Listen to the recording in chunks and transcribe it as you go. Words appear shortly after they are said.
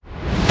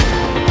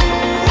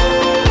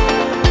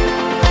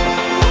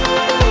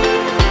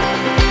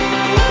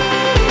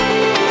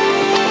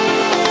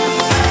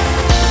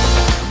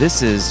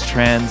This is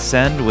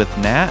Transcend with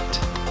Nat,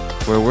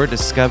 where we're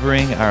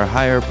discovering our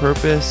higher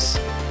purpose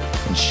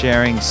and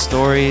sharing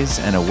stories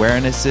and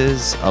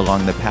awarenesses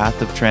along the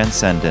path of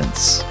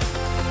transcendence.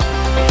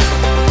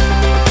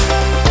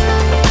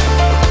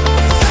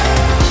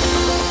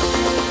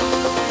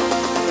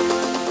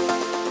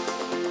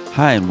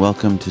 Hi, and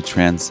welcome to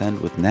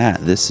Transcend with Nat.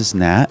 This is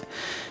Nat,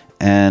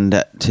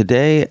 and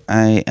today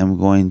I am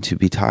going to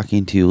be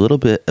talking to you a little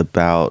bit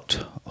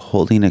about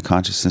holding a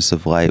consciousness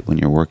of light when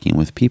you're working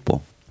with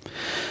people.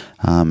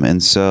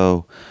 And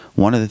so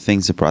one of the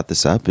things that brought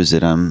this up is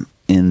that I'm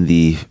in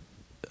the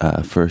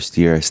first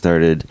year. I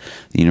started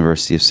the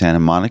University of Santa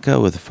Monica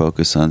with a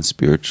focus on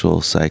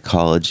spiritual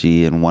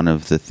psychology, and one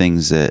of the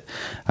things that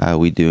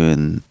we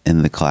do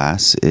in the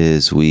class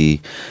is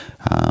we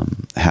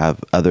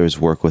have others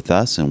work with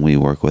us, and we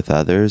work with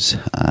others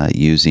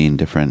using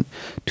different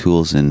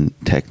tools and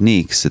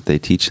techniques that they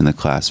teach in the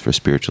class for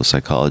spiritual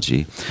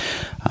psychology.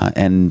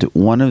 And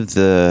one of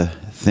the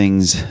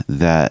things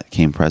that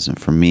came present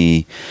for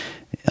me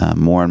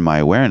more in my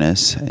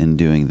awareness in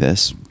doing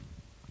this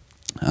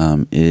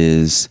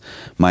is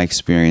my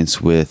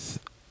experience with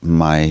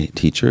my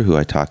teacher, who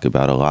I talk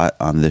about a lot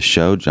on this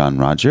show, John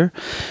Roger.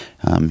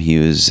 He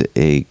was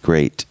a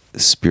great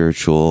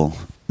spiritual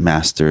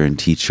master and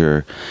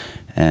teacher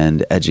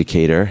and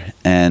educator,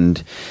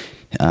 and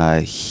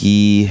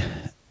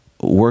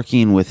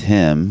working with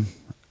him,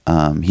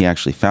 he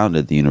actually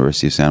founded the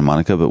University of Santa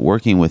Monica, but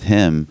working with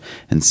him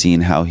and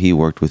seeing how he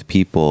worked with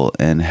people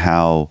and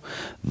how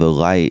the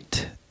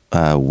light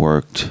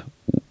worked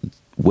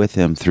with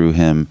him, through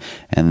him,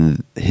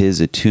 and his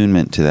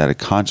attunement to that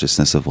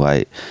consciousness of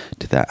light,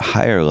 to that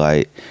higher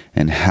light,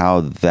 and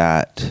how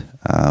that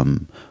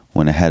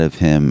went ahead of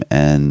him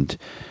and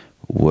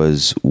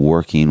was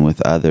working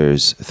with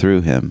others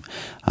through him,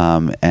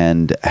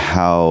 and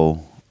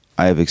how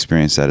I have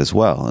experienced that as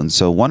well. And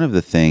so one of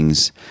the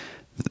things,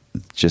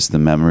 just the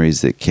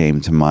memories that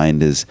came to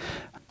mind, is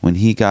when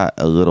he got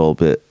a little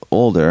bit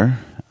older,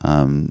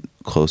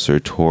 closer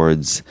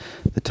towards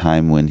the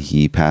time when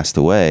he passed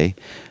away,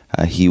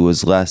 he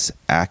was less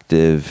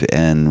active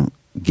and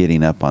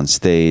getting up on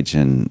stage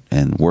and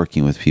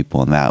working with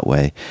people in that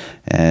way.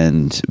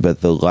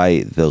 But the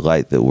light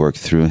that worked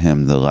through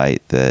him, the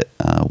light that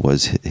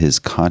was his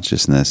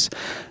consciousness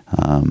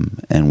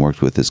and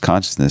worked with his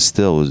consciousness,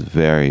 still was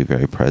very,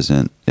 very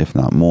present, if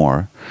not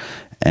more.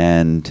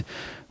 And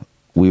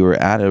we were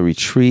at a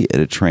retreat, at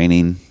a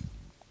training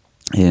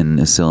in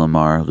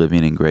Asilomar,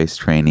 Living in Grace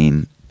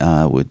training,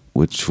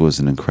 which was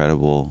an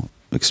incredible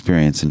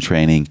experience and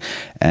training.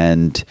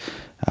 And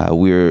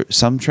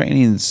some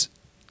trainings,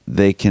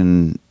 they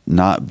can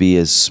not be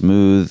as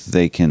smooth.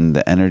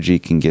 The energy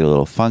can get a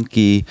little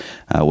funky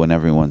when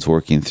everyone's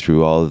working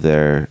through all of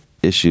their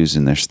issues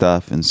and their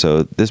stuff. And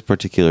so this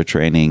particular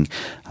training,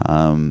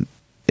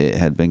 it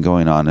had been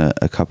going on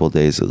a couple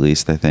days at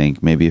least, I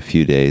think, maybe a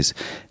few days,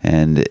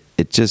 and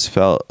it just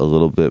felt a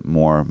little bit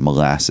more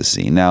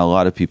molassesy. Now, a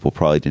lot of people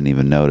probably didn't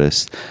even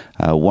notice.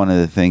 One of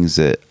the things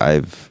that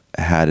I've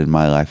had in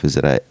my life is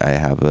that I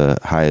have a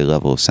high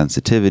level of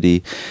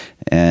sensitivity,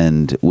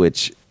 and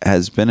which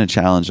has been a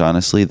challenge,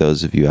 honestly.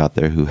 Those of you out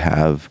there who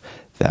have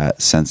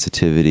that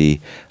sensitivity,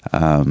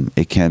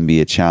 it can be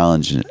a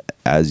challenge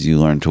as you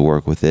learn to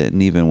work with it.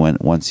 And even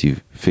once you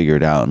figure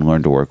it out and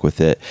learn to work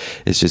with it,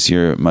 it's just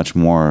you're much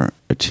more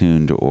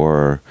attuned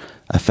or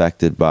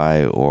affected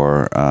by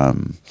or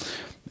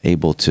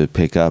able to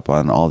pick up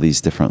on all these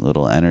different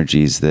little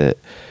energies that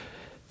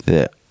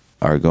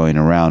are going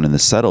around and the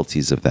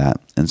subtleties of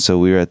that. And so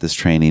we were at this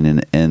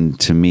training, and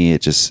to me,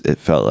 it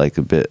felt like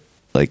a bit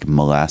like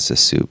molasses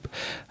soup.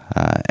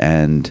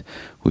 And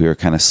we were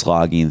kind of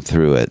slogging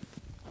through it.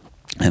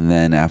 And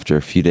then after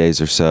a few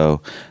days or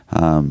so,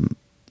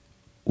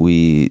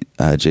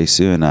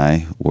 Jesu and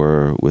I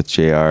were with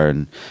JR,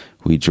 and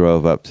we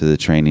drove up to the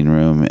training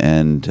room,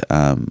 and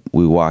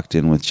we walked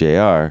in with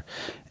JR,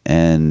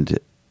 and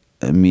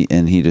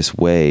he just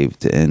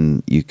waved,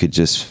 and you could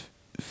just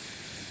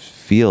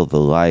feel the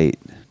light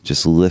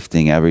just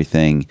lifting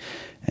everything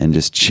and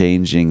just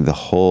changing the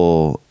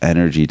whole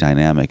energy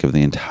dynamic of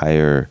the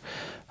entire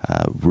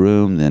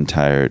room, the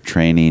entire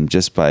training,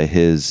 just by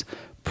his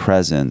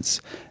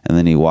presence. And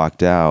then he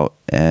walked out,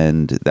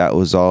 and that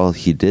was all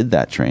he did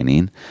that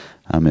training.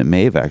 It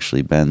may have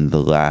actually been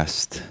the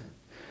last,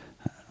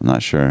 I'm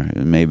not sure,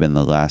 it may have been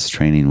the last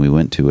training we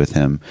went to with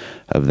him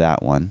of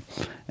that one.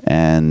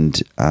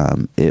 And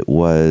it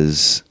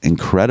was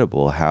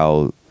incredible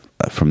how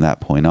from that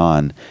point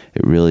on,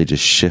 it really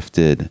just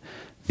shifted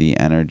the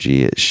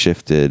energy. It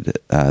shifted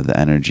the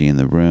energy in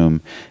the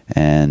room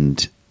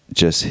and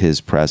just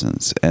his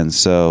presence. And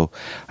so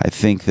I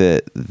think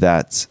that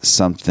that's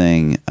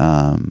something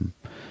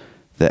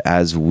that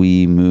as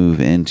we move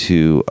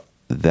into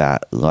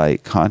that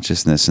light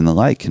consciousness, and the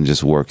light can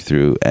just work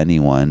through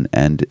anyone,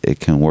 and it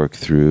can work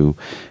through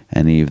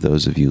any of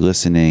those of you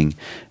listening,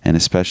 and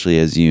especially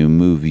as you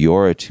move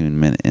your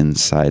attunement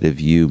inside of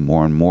you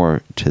more and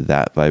more to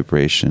that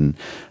vibration,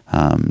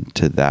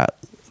 to that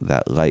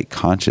that light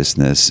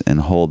consciousness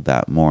and hold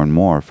that more and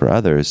more for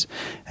others,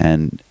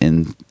 and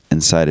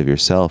inside of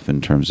yourself,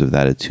 in terms of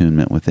that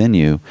attunement within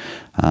you,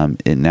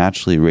 it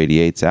naturally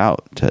radiates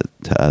out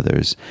to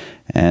others.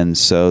 And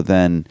so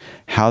then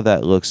how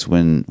that looks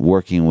when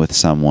working with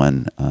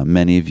someone,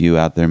 many of you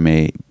out there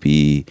may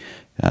be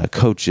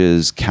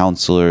coaches,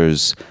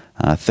 counselors,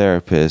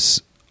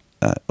 therapists,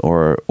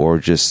 or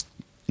just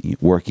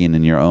working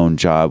in your own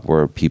job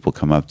where people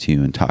come up to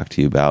you and talk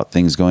to you about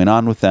things going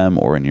on with them,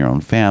 or in your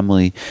own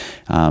family.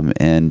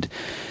 And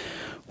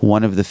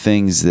one of the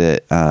things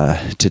that,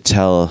 to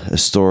tell a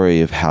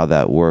story of how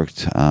that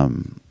worked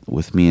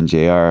with me and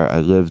JR, I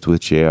lived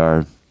with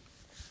JR,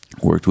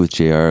 worked with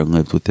JR, and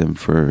lived with him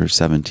for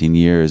 17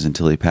 years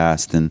until he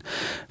passed. And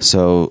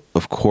so,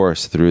 of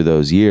course, through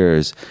those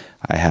years,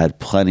 I had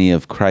plenty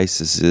of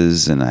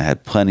crises, and I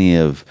had plenty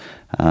of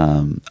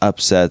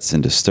upsets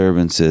and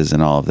disturbances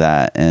and all of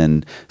that.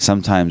 And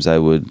sometimes I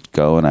would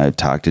go and I would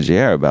talk to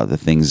JR about the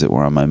things that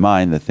were on my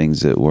mind, the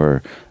things that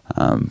were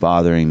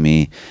bothering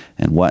me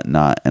and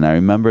whatnot. And I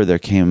remember there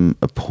came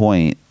a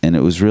point, and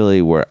it was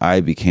really where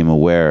I became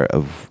aware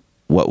of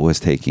what was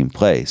taking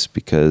place,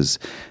 because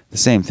the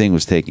same thing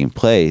was taking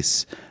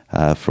place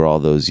for all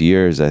those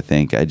years. I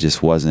think I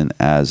just wasn't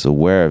as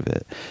aware of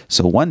it.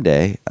 So one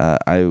day,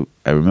 I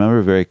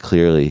remember very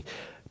clearly,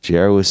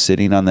 JR was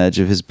sitting on the edge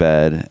of his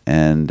bed,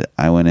 and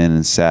I went in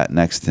and sat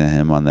next to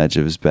him on the edge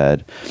of his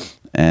bed,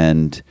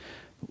 and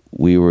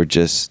we were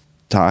just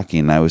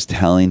talking. I was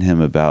telling him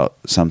about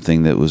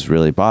something that was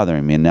really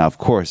bothering me. And now, of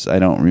course, I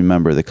don't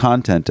remember the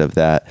content of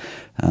that.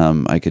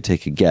 I could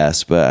take a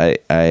guess,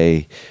 but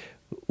I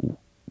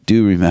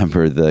do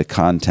remember the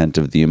content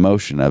of the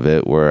emotion of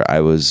it, where I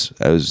was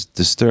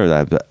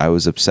disturbed. I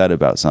was upset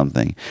about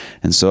something.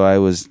 And so I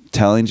was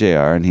telling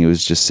JR, and he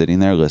was just sitting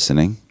there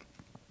listening.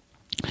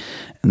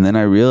 And then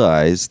I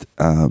realized,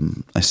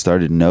 I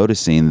started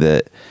noticing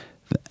that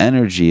the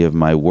energy of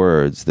my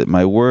words,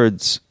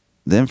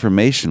 the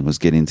information was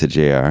getting to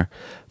JR,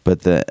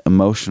 but the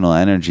emotional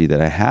energy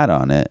that I had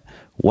on it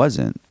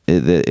wasn't.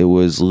 It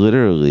was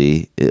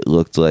literally, it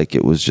looked like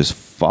it was just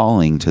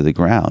falling to the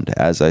ground.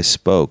 As I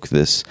spoke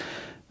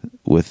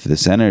with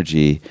this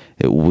energy,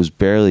 it was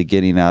barely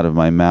getting out of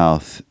my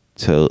mouth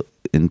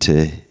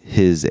into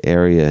his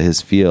area, his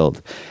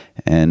field.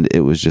 And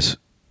it was just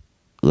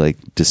like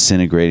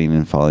disintegrating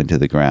and falling to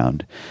the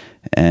ground.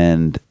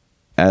 And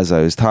as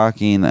I was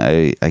talking,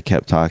 I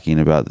kept talking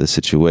about the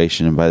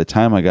situation. And by the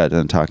time I got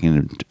done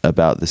talking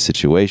about the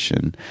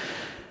situation,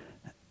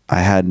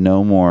 I had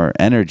no more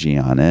energy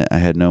on it. I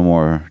had no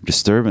more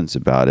disturbance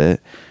about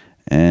it.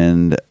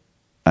 And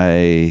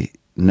I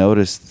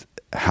noticed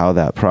how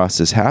that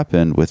process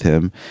happened with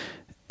him.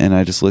 And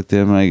I just looked at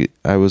him,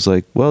 I was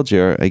like, well,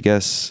 JR, I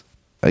guess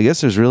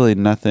there's really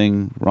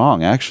nothing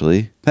wrong,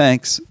 actually.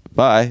 Thanks.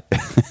 Bye.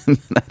 And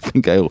I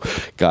think I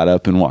got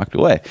up and walked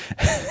away.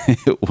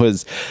 It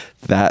was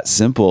that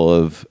simple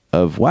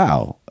of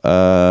wow,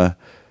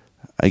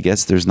 I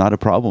guess there's not a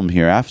problem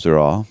here after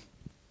all.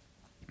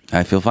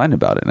 I feel fine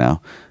about it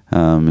now.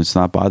 It's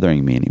not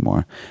bothering me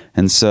anymore.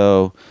 And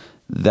so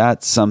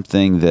that's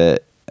something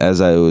that, as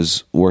I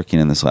was working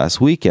in this last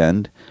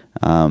weekend,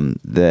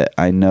 that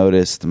I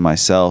noticed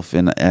myself,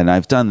 and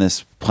I've done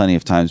this plenty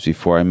of times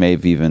before. I may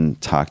have even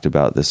talked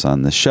about this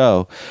on the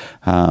show.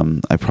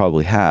 I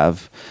probably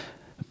have,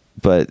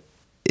 but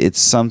it's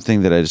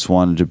something that I just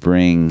wanted to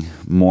bring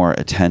more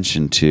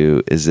attention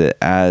to, is that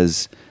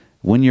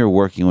when you're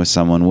working with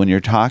someone, when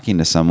you're talking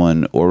to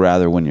someone, or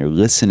rather when you're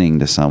listening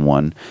to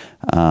someone,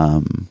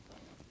 and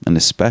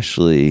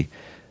especially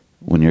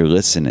when you're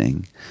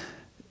listening,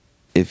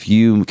 if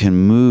you can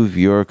move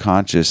your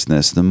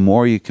consciousness, the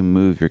more you can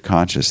move your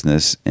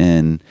consciousness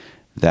in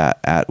that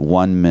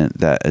at-one-ment,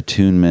 that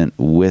attunement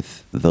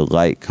with the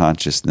light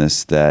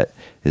consciousness that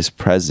is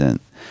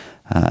present,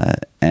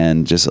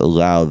 and just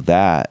allow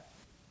that.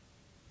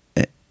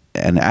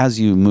 And as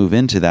you move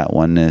into that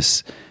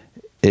oneness,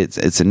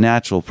 it's a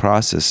natural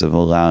process of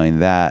allowing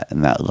that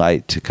and that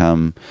light to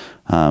come,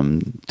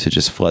 to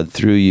just flood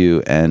through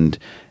you and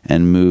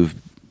move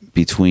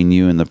between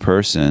you and the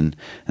person.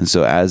 And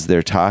so as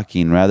they're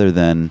talking, rather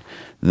than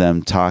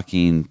them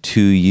talking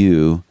to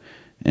you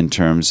in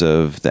terms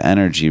of the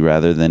energy,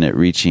 rather than it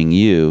reaching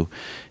you,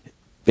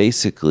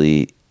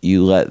 basically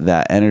you let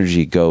that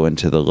energy go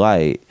into the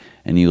light,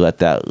 and you let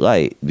that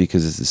light,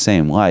 because it's the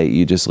same light,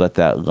 you just let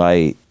that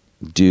light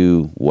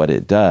do what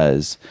it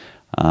does.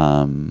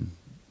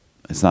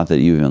 It's not that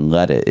you even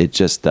let it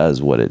just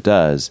does what it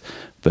does.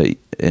 But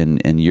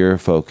and your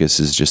focus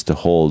is just to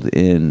hold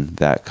in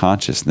that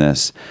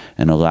consciousness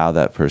and allow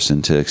that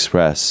person to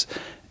express.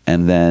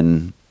 And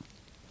then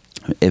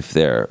if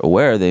they're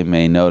aware, they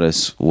may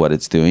notice what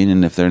it's doing.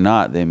 And if they're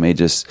not, they may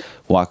just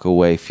walk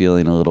away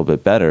feeling a little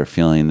bit better,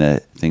 feeling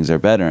that things are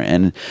better.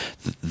 And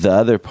the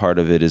other part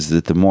of it is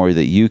that the more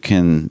that you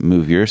can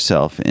move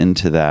yourself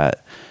into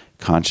that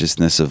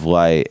consciousness of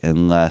light,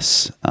 and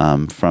less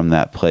from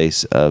that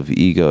place of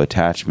ego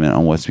attachment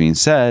on what's being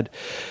said,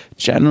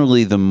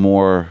 generally the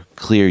more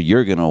clear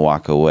you're going to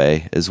walk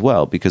away as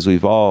well, because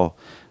we've all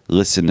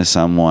listened to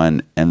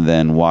someone and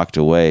then walked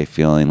away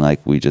feeling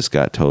like we just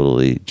got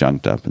totally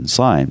junked up and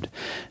slimed.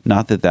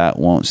 Not that that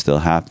won't still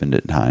happen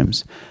at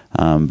times,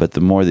 but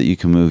the more that you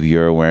can move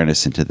your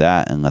awareness into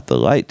that and let the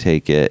light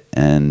take it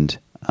and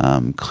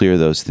clear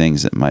those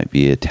things that might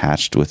be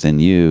attached within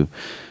you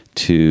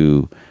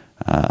to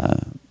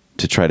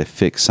try to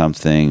fix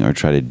something or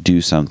try to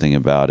do something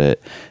about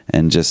it,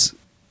 and just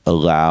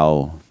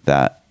allow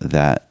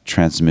that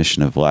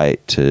transmission of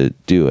light to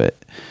do it,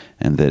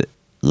 and that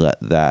let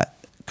that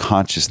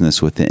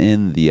consciousness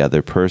within the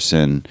other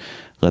person,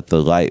 let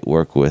the light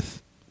work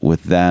with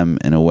them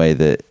in a way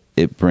that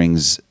it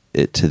brings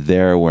it to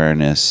their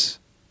awareness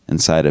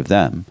inside of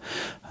them.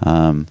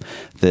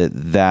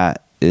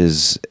 That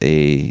is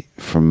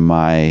from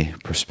my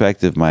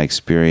perspective, my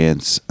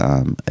experience,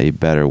 a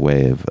better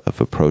way of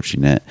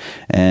approaching it.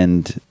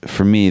 And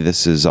for me,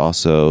 this is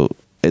also,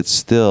 it's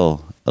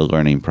still a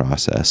learning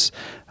process.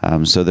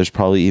 So there's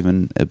probably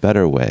even a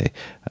better way,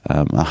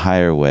 a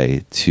higher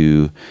way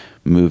to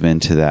move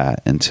into that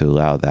and to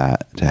allow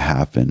that to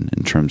happen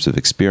in terms of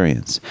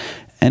experience.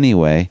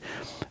 Anyway,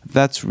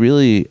 that's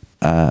really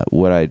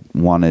what I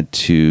wanted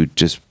to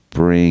just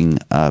bring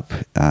up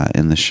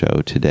in the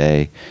show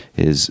today,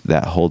 is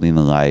that holding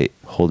the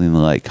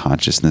light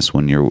consciousness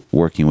when you're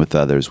working with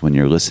others, when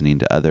you're listening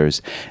to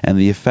others, and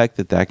the effect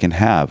that can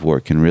have, where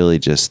it can really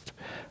just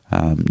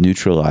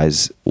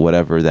neutralize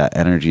whatever that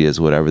energy is,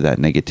 whatever that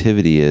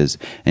negativity is,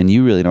 and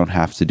you really don't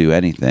have to do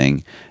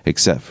anything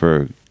except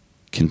for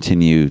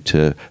continue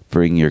to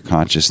bring your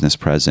consciousness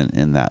present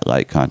in that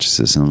light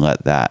consciousness and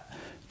let that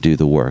do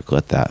the work,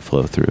 let that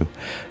flow through.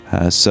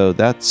 So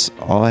that's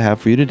all I have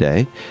for you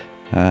today.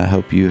 I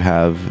hope you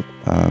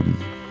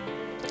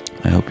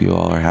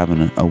all are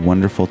having a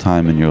wonderful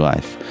time in your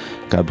life.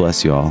 God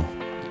bless you all.